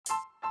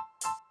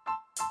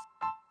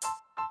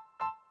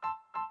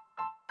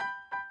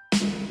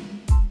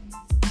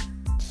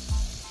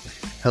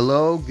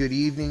Hello, good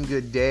evening,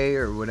 good day,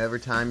 or whatever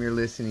time you're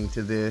listening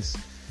to this.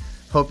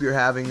 Hope you're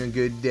having a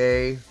good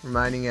day.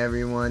 Reminding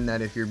everyone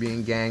that if you're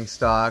being gang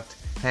stalked,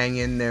 hang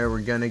in there.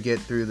 We're going to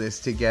get through this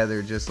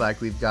together just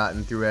like we've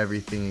gotten through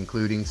everything,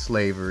 including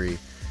slavery.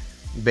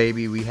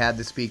 Baby, we had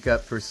to speak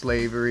up for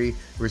slavery.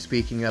 We're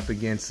speaking up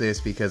against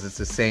this because it's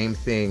the same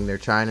thing. They're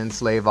trying to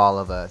enslave all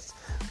of us.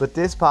 But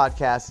this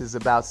podcast is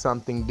about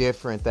something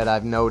different that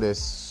I've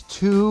noticed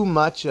too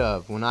much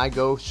of when I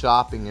go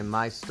shopping in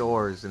my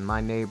stores in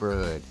my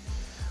neighborhood.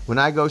 When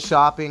I go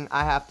shopping,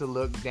 I have to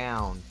look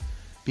down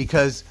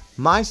because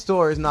my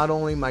store is not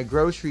only my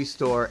grocery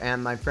store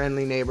and my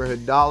friendly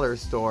neighborhood dollar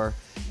store,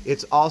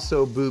 it's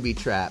also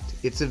booby-trapped.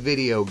 It's a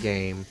video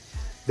game.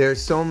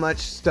 There's so much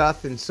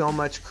stuff and so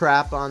much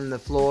crap on the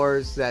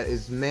floors that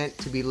is meant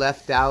to be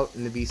left out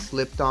and to be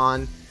slipped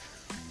on.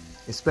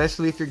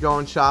 Especially if you're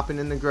going shopping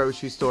in the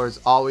grocery stores,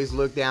 always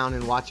look down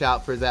and watch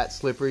out for that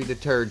slippery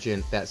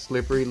detergent, that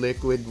slippery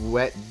liquid,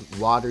 wet,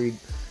 watery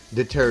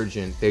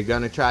detergent. They're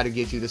going to try to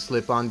get you to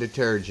slip on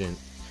detergent.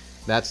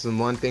 That's the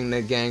one thing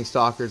that gang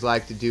stalkers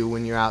like to do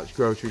when you're out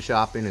grocery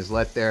shopping is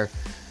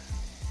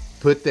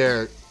put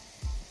their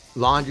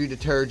laundry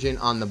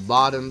detergent on the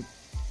bottom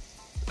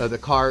of the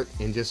cart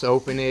and just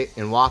open it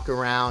and walk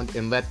around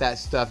and let that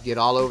stuff get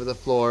all over the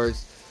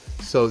floors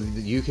so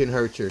that you can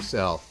hurt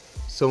yourself.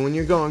 So when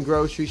you're going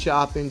grocery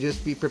shopping,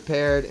 just be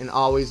prepared and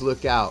always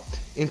look out.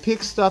 And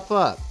pick stuff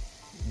up.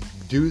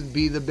 Do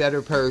be the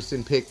better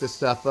person. Pick the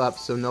stuff up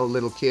so no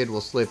little kid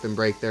will slip and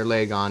break their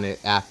leg on it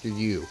after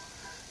you.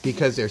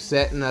 Because they're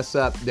setting us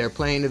up. They're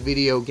playing a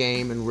video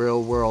game in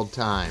real world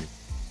time.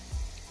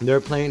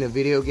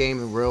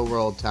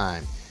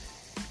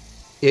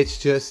 It's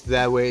just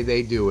that way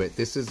they do it.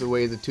 This is the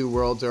way the two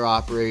worlds are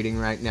operating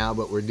right now.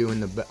 But we're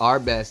doing our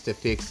best to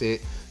fix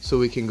it so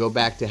we can go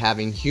back to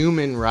having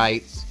human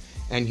rights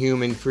and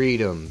human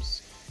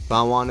freedoms. If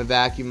I want to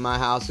vacuum my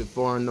house at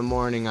 4 in the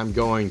morning, I'm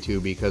going to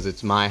because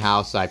it's my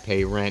house. I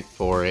pay rent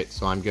for it,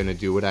 so I'm going to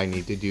do what I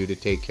need to do to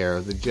take care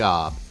of the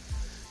job.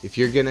 If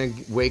you're going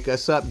to wake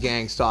us up,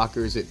 gang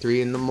stalkers, at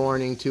 3 in the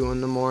morning, 2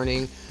 in the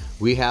morning,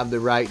 we have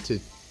the right to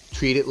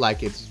treat it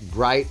like it's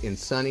bright and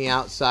sunny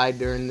outside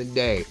during the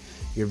day.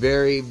 You're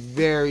very,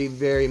 very,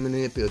 very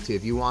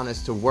manipulative. You want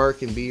us to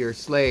work and be your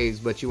slaves,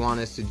 but you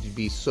want us to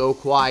be so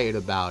quiet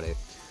about it.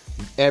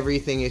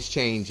 Everything is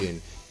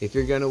changing. If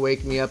you're going to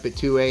wake me up at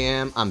 2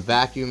 a.m., I'm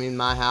vacuuming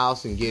my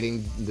house and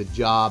getting the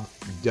job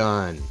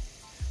done.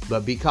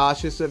 But be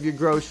cautious of your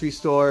grocery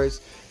stores.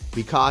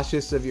 Be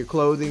cautious of your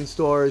clothing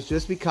stores.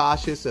 Just be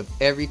cautious of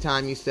every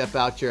time you step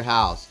out your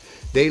house.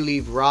 They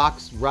leave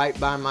rocks right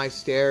by my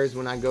stairs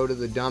when I go to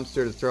the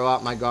dumpster to throw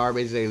out my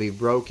garbage. They leave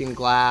broken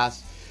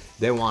glass.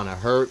 They want to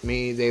hurt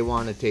me. They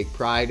want to take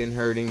pride in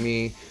hurting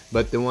me.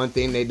 But the one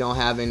thing they don't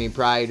have any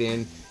pride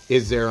in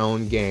is their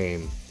own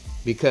game.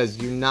 Because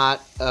you're not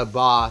a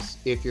boss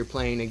if you're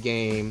playing a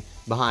game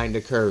behind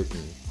a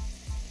curtain.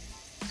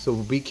 So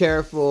be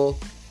careful.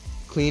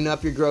 Clean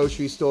up your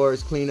grocery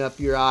stores. Clean up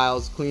your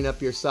aisles. Clean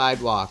up your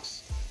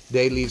sidewalks.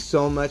 They leave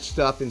so much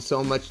stuff and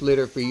so much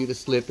litter for you to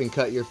slip and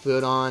cut your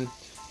foot on.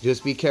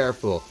 Just be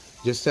careful.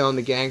 Just telling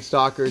the gang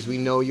stalkers we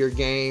know your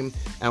game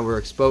and we're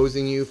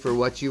exposing you for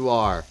what you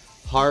are.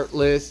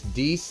 Heartless,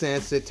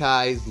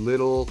 desensitized,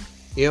 little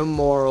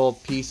immoral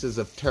pieces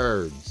of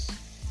turds.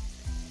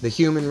 The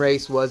human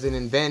race wasn't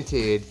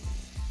invented.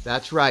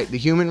 That's right. The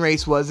human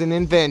race wasn't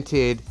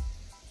invented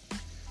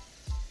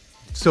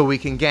so we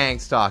can gang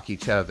stalk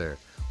each other.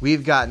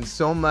 We've gotten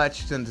so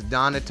much since the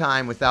dawn of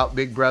time without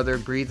Big Brother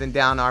breathing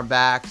down our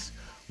backs.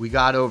 We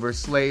got over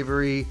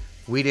slavery.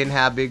 We didn't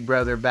have Big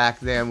Brother back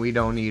then. We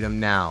don't need him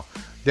now.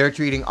 They're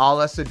treating all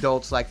us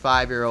adults like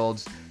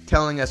 5-year-olds,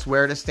 telling us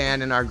where to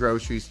stand in our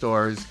grocery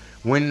stores,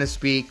 when to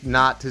speak,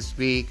 not to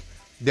speak.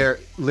 They're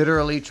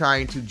literally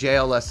trying to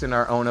jail us in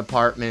our own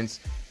apartments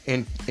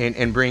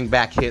and bring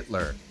back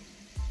Hitler.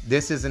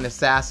 This is an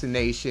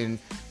assassination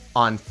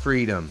on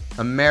freedom,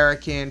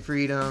 American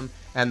freedom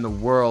and the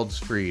world's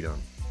freedom.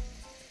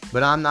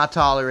 But I'm not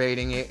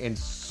tolerating it, and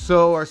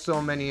so are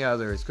so many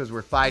others, because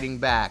we're fighting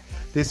back.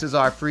 This is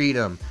our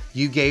freedom.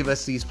 You gave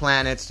us these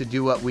planets to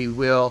do what we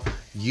will.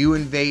 You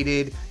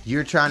invaded.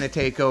 You're trying to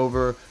take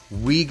over.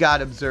 We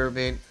got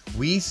observant.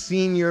 We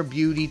seen your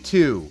beauty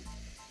too.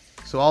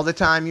 So all the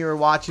time you were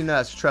watching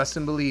us, trust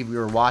and believe we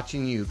were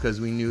watching you because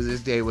we knew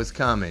this day was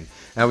coming.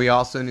 And we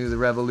also knew the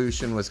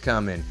revolution was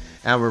coming.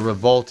 And we're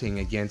revolting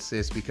against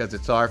this because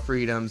it's our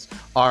freedoms,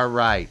 our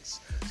rights.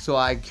 So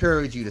I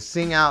encourage you to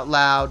sing out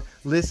loud,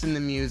 listen to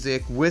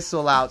music,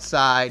 whistle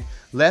outside.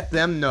 Let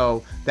them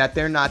know that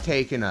they're not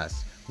taking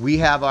us. We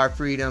have our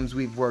freedoms.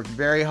 We've worked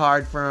very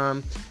hard for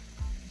them.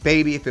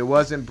 Baby, if it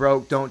wasn't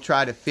broke, don't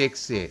try to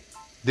fix it.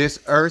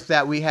 This earth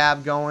that we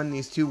have going,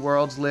 these two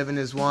worlds living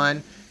as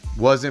one,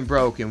 wasn't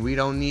broken. We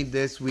don't need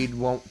this. We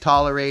won't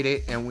tolerate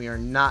it, and we are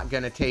not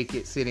going to take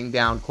it sitting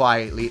down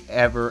quietly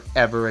ever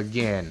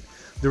again.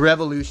 The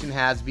revolution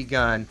has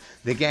begun.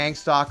 The gang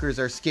stalkers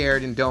are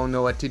scared and don't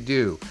know what to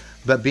do.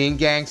 But being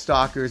gang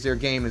stalkers, their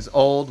game is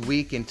old,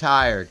 weak, and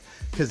tired.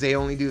 because they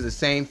only do the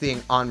same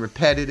thing on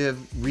repetitive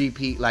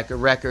repeat like a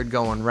record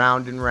going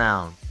round and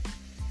round.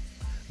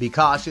 Be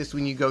cautious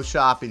when you go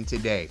shopping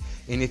today.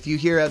 And if you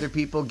hear other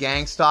people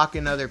gang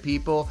stalking other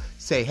people,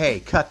 say,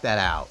 hey, cut that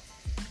out.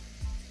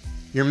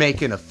 You're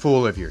making a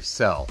fool of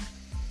yourself.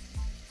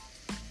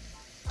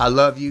 I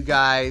love you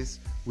guys.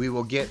 We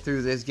will get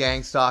through this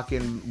gang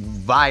stalking,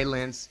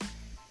 violence,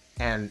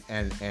 and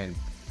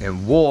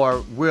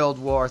war. World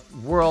War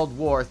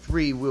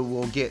III we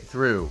will get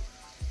through.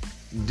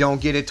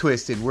 Don't get it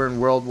twisted. We're in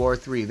World War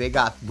III. They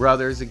got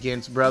brothers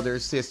against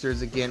brothers,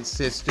 sisters against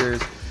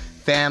sisters,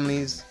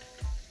 families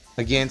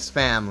against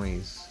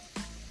families.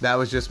 That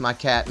was just my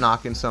cat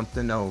knocking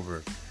something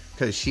over.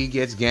 Because she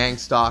gets gang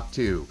stalked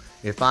too.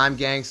 If I'm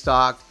gang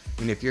stalked,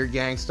 and if you're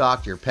gang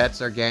stalked, your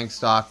pets are gang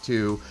stalked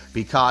too.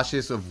 Be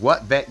cautious of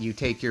what vet you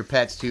take your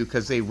pets to,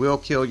 because they will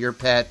kill your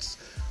pets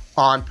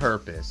on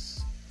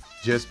purpose.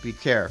 Just be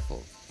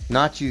careful.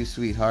 Not you,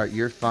 sweetheart.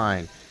 You're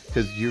fine.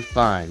 Because you're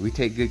fine. We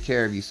take good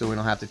care of you so we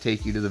don't have to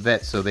take you to the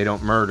vet so they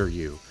don't murder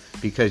you.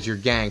 Because you're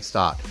gang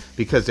stalked.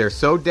 Because they're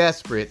so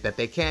desperate that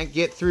they can't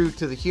get through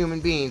to the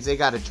human beings, they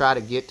got to try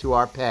to get to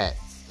our pets.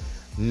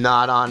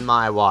 Not on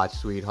my watch,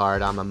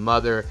 sweetheart. I'm a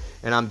mother,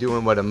 and I'm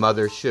doing what a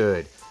mother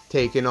should.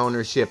 Taking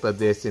ownership of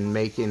this and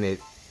making it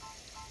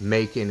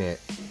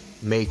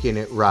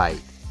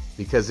right.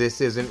 Because this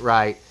isn't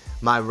right.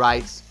 My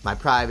rights, my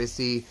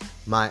privacy,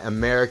 my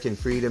American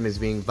freedom is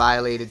being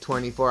violated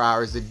 24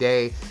 hours a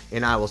day,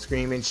 and I will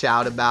scream and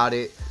shout about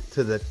it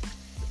to the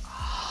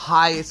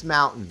highest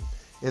mountain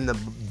in the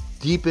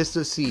deepest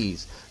of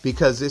seas,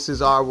 because this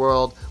is our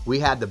world. We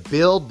had to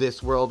build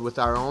this world with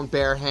our own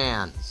bare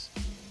hands,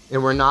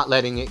 and we're not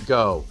letting it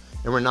go,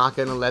 and we're not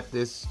going to let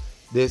this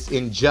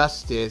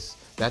injustice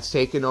that's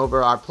taken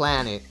over our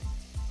planet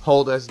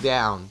hold us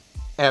down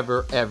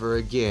ever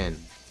again.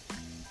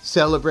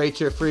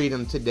 Celebrate your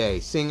freedom today.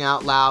 Sing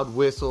out loud,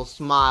 whistle,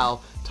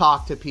 smile,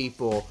 talk to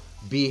people,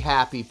 be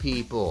happy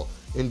people.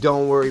 And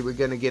don't worry, we're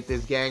going to get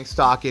this gang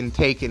stalking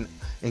taken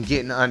and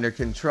getting under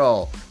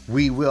control.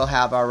 We will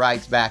have our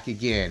rights back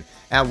again.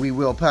 And we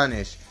will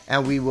punish.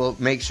 And we will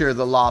make sure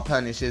the law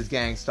punishes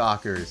gang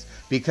stalkers.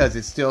 Because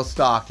it's still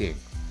stalking.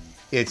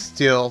 It's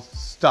still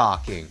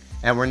stalking.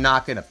 And we're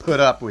not going to put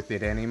up with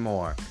it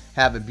anymore.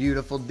 Have a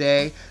beautiful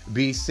day.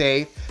 Be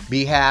safe.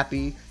 Be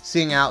happy.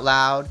 Sing out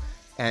loud.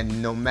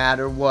 And no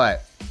matter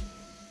what,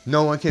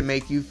 no one can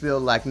make you feel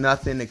like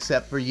nothing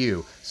except for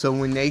you. So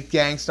when they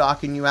gang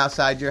stalking you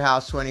outside your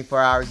house 24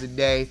 hours a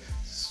day,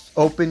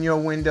 open your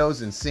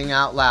windows and sing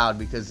out loud,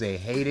 because they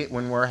hate it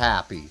when we're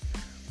happy.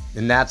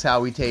 And that's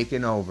how we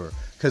taking over.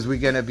 Because we're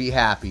going to be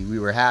happy. We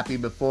were happy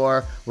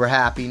before, we're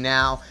happy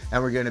now,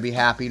 and we're going to be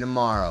happy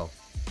tomorrow.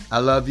 I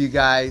love you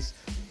guys.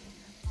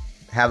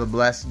 Have a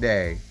blessed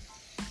day.